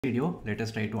Video, let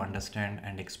us try to understand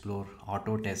and explore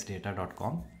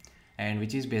AutoTestData.com, and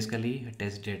which is basically a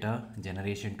test data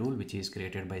generation tool which is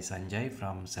created by Sanjay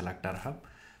from SelectorsHub.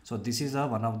 So this is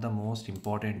one of the most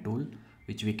important tool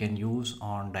which we can use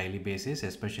on daily basis,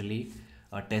 especially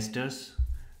testers.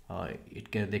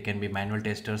 They can be manual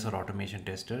testers or automation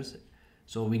testers.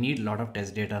 So we need a lot of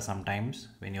test data sometimes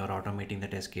when you're automating the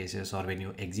test cases or when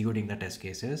you're executing the test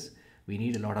cases. We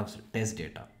need a lot of test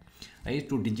data. Right?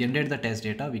 To generate the test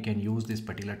data, we can use this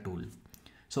particular tool.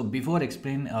 So before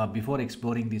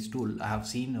exploring this tool, I have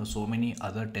seen so many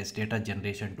other test data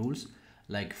generation tools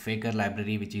like Faker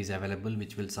library, which is available,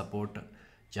 which will support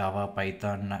Java,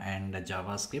 Python, and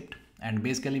JavaScript. And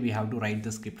basically, we have to write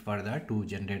the script for that to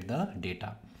generate the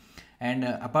data. And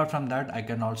apart from that, I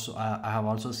have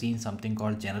also seen something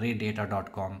called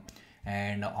GenerateData.com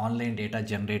and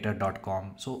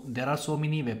OnlineDataGenerator.com. So there are so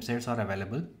many websites are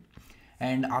available.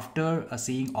 And after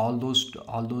seeing all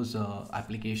those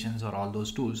applications or all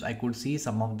those tools, I could see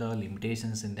some of the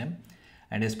limitations in them,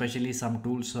 and especially some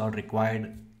tools are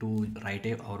required to write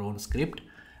our own script,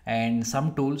 and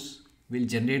some tools will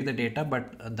generate the data,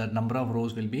 but the number of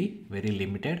rows will be very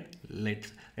limited.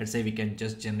 Let's say we can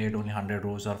just generate only 100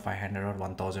 rows or 500 or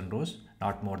 1000 rows,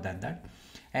 not more than that.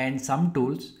 And some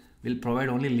tools will provide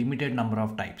only limited number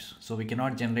of types, so we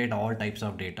cannot generate all types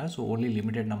of data, so only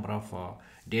limited number of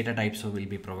data types will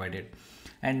be provided,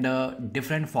 and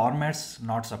different formats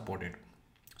not supported.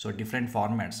 So different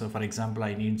formats, so for example,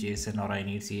 I need JSON or I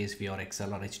need CSV or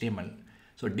Excel or HTML,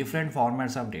 so different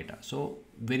formats of data, so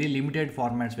very limited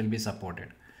formats will be supported,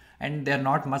 and they're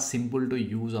not much simple to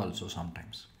use also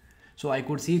sometimes. So I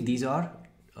could see these are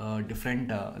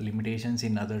different limitations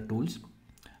in other tools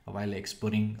while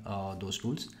exploring those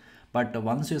tools. But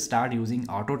once you start using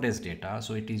AutoTestData,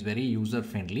 so it is very user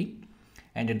friendly,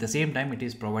 and at the same time it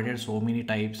is provided so many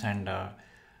types and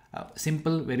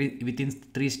simple, very within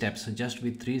 3 steps. Just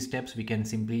with 3 steps we can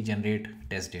simply generate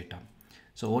test data.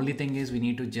 So only thing is we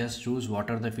need to just choose what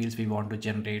are the fields we want to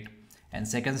generate, and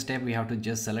second step we have to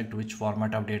just select which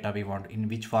format of data we want, in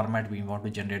which format we want to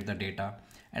generate the data,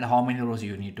 and how many rows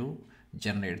you need to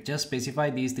generate. Just specify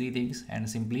these 3 things and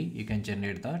simply you can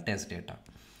generate the test data.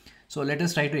 So let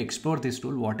us try to explore this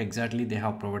tool, what exactly they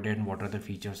have provided and what are the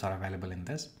features are available in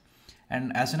this.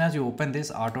 And as soon as you open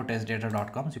this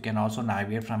AutoTestData.com, so you can also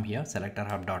navigate from here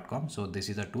SelectorsHub.com. So this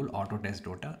is a tool,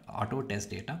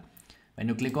 AutoTestData. When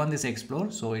you click on this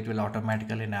explore, so it will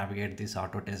automatically navigate this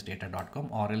AutoTestData.com,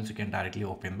 or else you can directly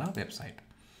open the website.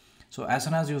 So as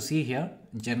soon as you see here,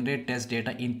 generate test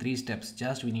data in 3 steps,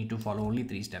 just we need to follow only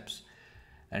 3 steps.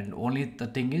 And only the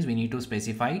thing is we need to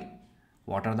specify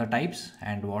what are the types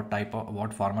and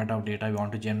what format of data we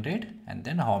want to generate, and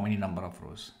then how many number of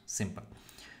rows. Simple.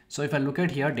 So if I look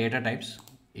at here data types,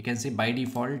 you can see by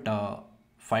default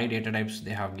 5 data types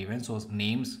they have given. So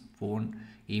names, phone,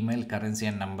 email, currency,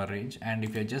 and number range. And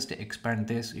if you just expand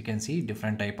this, you can see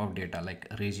different type of data like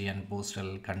region,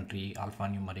 postal, country,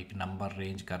 alphanumeric, number,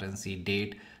 range, currency,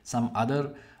 date, some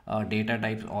other data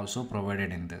types also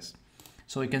provided in this.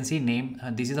 So you can see name,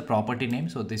 this is the property name.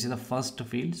 So this is the first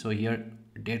field. So here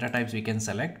data types we can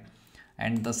select,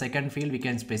 and the second field we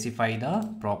can specify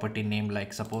the property name,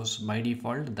 like suppose by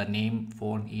default the name,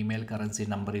 phone, email, currency,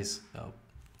 number is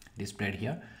displayed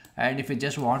here. And if you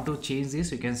just want to change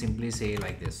this, you can simply say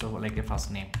like this, so like a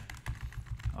first name.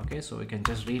 Okay, so you can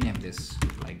just rename this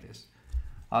like this.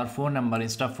 Or phone number,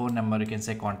 instead of phone number you can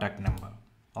say contact number,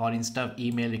 or instead of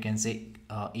email you can say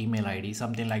email ID,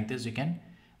 something like this. You can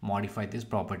modify these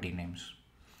property names.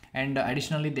 And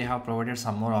additionally they have provided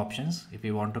some more options if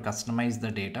you want to customize the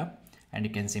data, and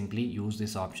you can simply use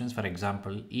these options. For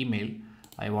example, email,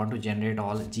 I want to generate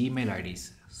all Gmail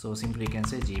IDs, so simply you can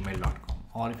say gmail.com,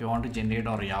 or if you want to generate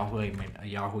or Yahoo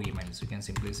emails, you can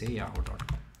simply say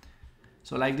yahoo.com.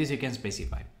 So like this you can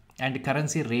specify. And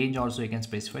currency range also you can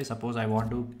specify. Suppose I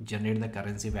want to generate the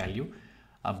currency value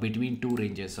between 2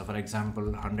 ranges. So for example,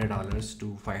 $100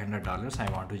 to $500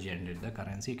 I want to generate the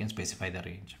currency, you can specify the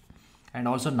range. And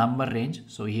also number range,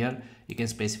 so here you can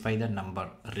specify the number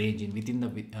range in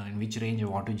which range you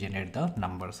want to generate the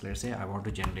numbers. Let's say I want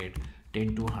to generate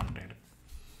 10 to 100,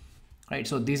 right?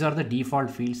 So these are the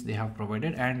default fields they have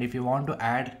provided, and if you want to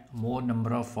add more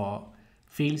number of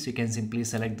fields, you can simply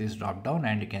select this drop down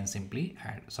and you can simply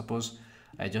add. Suppose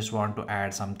I just want to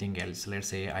add something else. Let's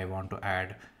say I want to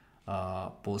add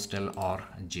postal or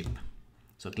zip.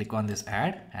 So click on this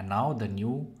add, and now the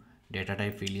new data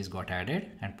type field is got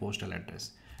added, and postal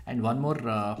address. And one more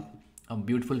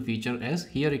beautiful feature is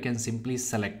here you can simply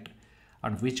select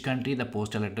on which country the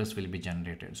postal address will be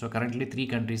generated. So currently 3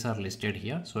 countries are listed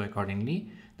here. So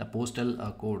accordingly, the postal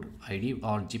code ID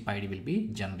or zip ID will be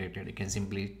generated. You can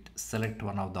simply select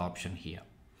one of the option here.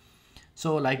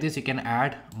 So like this, you can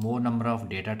add more number of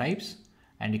data types,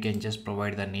 and you can just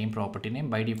provide the name, property name.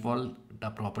 By default, the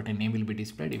property name will be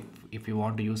displayed. If you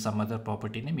want to use some other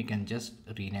property name, you can just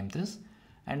rename this,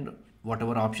 and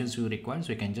whatever options you require,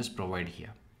 so you can just provide here.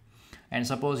 And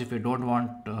suppose if you don't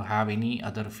want to have any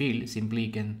other field, simply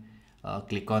you can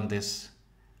click on this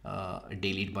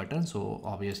delete button. So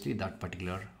obviously that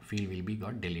particular field will be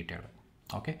got deleted.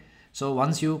 Okay. So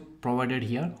once you provided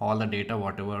here all the data,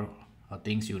 whatever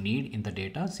things you need in the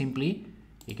data, simply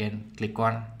you can click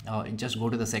on just go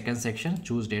to the second section,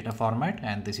 choose data format,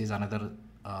 and this is another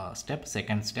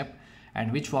second step,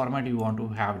 and which format you want to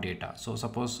have data. So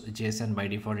suppose JSON by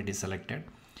default it is selected,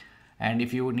 and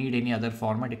if you need any other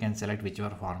format, you can select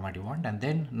whichever format you want, and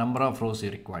then number of rows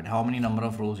you required, how many number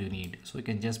of rows you need. So you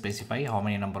can just specify how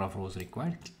many number of rows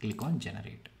required, click on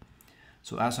generate.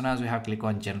 So as soon as you have click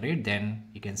on generate, then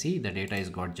you can see the data is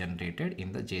got generated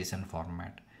in the JSON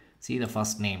format. See the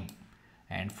first name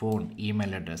and phone,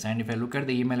 email address, and if I look at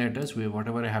the email address,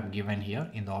 whatever I have given here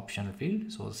in the optional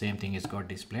field, so same thing is got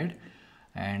displayed.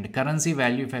 And currency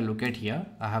value, if I look at here,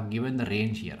 I have given the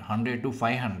range here 100 to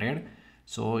 500.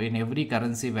 So in every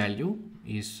currency value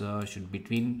is should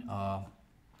between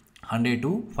 100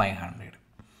 to 500.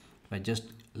 If I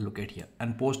just look at here,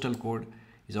 and postal code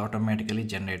is automatically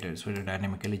generated, so it is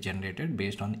dynamically generated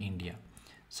based on India.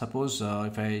 Suppose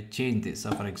if I change this,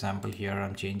 for example here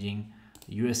I'm changing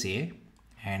USA,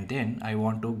 and then I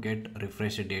want to get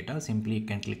refreshed data, simply you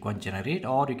can click on generate,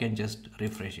 or you can just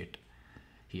refresh it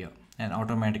here, and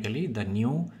automatically the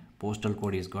new postal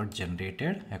code is got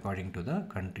generated according to the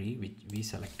country which we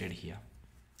selected here.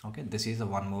 Okay, this is the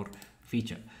one more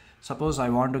feature. Suppose I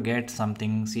want to get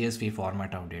something CSV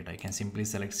format of data, I can simply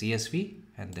select CSV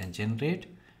and then generate.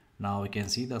 Now we can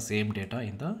see the same data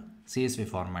in the CSV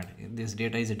format. This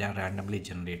data is randomly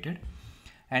generated,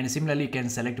 and similarly you can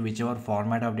select whichever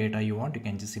format of data you want. You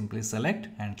can just simply select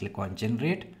and click on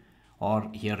generate, or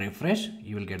here refresh,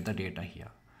 you will get the data here.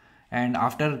 And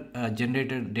after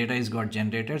generated data is got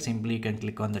generated, simply you can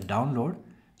click on the download.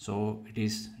 So it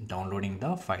is downloading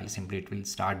the file, simply it will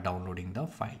start downloading the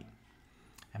file.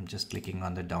 I'm just clicking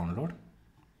on the download.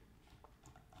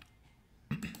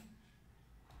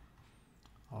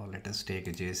 Or let us take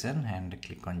a JSON and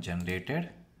click on generated,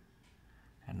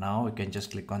 and now you can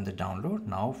just click on the download.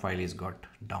 Now file is got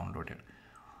downloaded.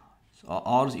 So,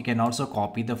 or you can also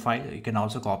copy the file, you can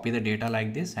also copy the data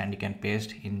like this, and you can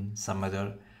paste in some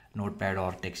other notepad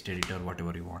or text editor,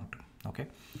 whatever you want. Okay,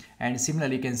 and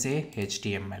similarly you can say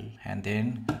HTML and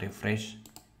then refresh,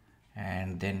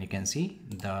 and then you can see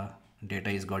the data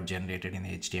is got generated in the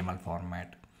HTML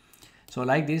format. So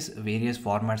like this, various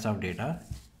formats of data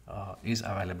is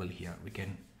available here. We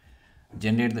can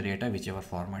generate the data whichever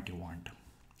format you want.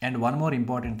 And one more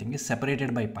important thing is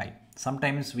separated by pipe.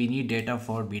 Sometimes we need data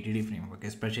for BTD framework,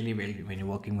 especially when you're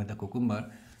working with the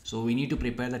Cucumber. So we need to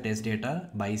prepare the test data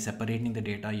by separating the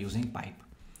data using pipe.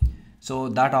 So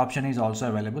that option is also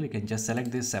available. You can just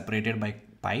select this separated by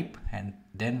pipe and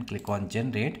then click on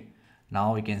generate.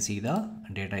 Now you can see the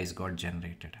data is got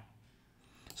generated.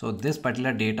 So this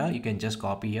particular data you can just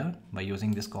copy here by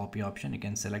using this copy option. You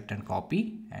can select and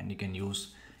copy, and you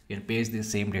can paste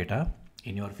this same data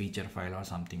in your feature file or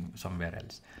something somewhere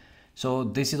else. So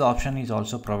this option is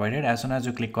also provided. As soon as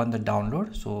you click on the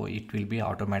download, so it will be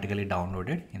automatically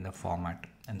downloaded in the format,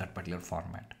 in that particular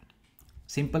format.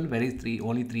 Simple,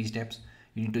 only three steps.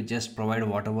 You need to just provide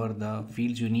whatever the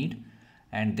fields you need,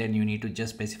 and then you need to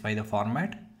just specify the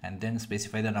format and then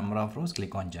specify the number of rows,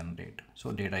 click on generate.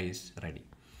 So data is ready.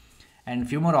 And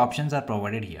few more options are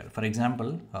provided here. For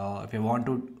example, if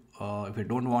you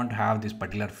don't want to have this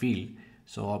particular field,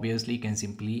 so obviously you can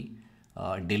simply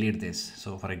delete this.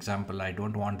 So for example, I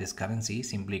don't want this currency,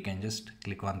 simply you can just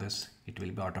click on this, it will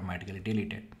be automatically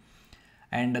deleted.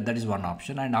 And that is one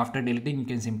option. And after deleting, you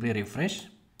can simply refresh,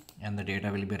 and the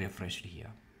data will be refreshed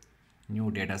here. New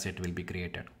data set will be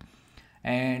created.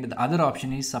 And the other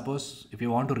option is, suppose if you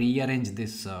want to rearrange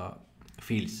this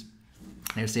fields,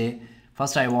 let's say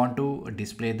first I want to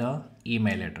display the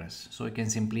email address. So you can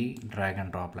simply drag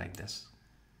and drop like this.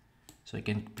 So you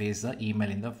can place the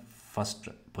email in the first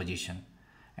position,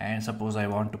 and suppose I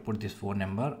want to put this phone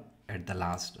number at the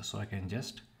last, so I can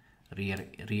just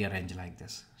rearrange like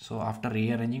this. So after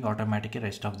rearranging, automatically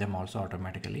rest of them also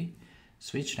automatically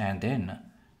switched, and then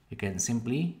you can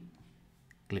simply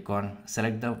click on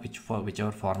select the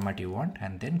whichever format you want,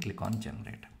 and then click on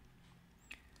generate.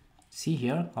 See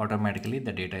here, automatically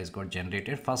the data is got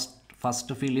generated. First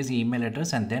first field is email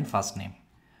address and then first name.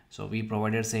 So we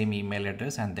provided same email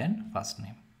address and then first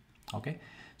name. Okay,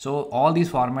 so all these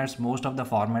formats, most of the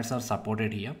formats are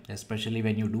supported here, especially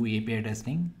when you do API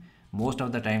testing. Most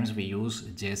of the times we use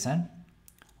JSON,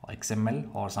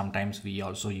 XML, or sometimes we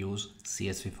also use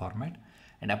CSV format.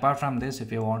 And apart from this,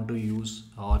 if you want to use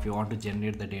or if you want to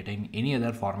generate the data in any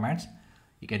other formats,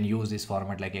 you can use this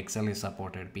format. Like Excel is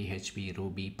supported, PHP,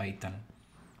 Ruby, Python,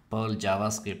 Perl,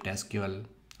 JavaScript, SQL,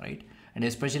 right? And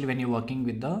especially when you're working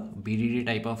with the BDD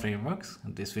type of frameworks,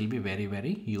 this will be very,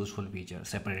 very useful feature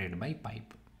separated by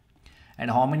pipe.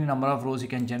 And how many number of rows you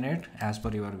can generate as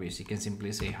per your wish. You can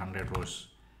simply say 100 rows.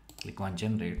 Click on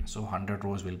generate. So 100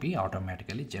 rows will be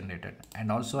automatically generated.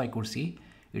 And also I could see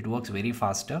it works very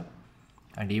faster.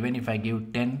 And even if I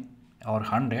give 10 or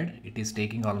 100, it is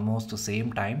taking almost the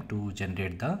same time to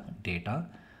generate the data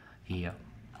here.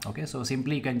 Okay, so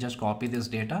simply you can just copy this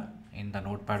data in the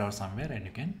notepad or somewhere and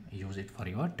you can use it for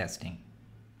your testing.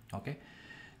 Okay,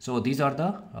 so these are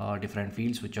the different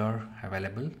fields which are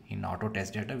available in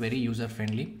AutoTestData, very user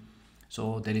friendly.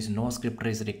 So there is no script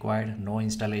is required, no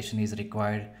installation is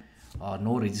required,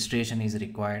 no registration is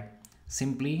required.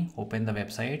 Simply open the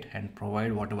website and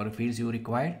provide whatever fields you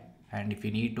require. And if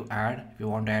you need to add, if you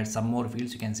want to add some more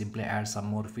fields, you can simply add some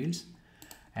more fields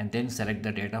and then select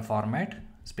the data format,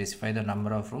 specify the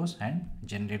number of rows and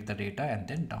generate the data and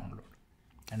then download.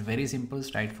 And very simple,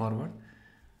 straightforward,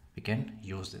 we can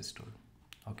use this tool.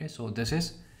 Okay, so this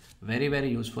is very, very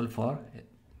useful for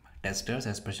testers,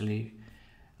 especially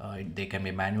they can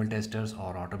be manual testers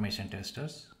or automation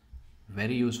testers.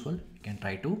 Very useful. You can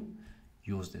try to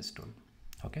use this tool.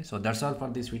 Okay, so that's all for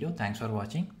this video. Thanks for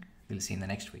watching. We'll see you in the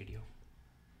next video.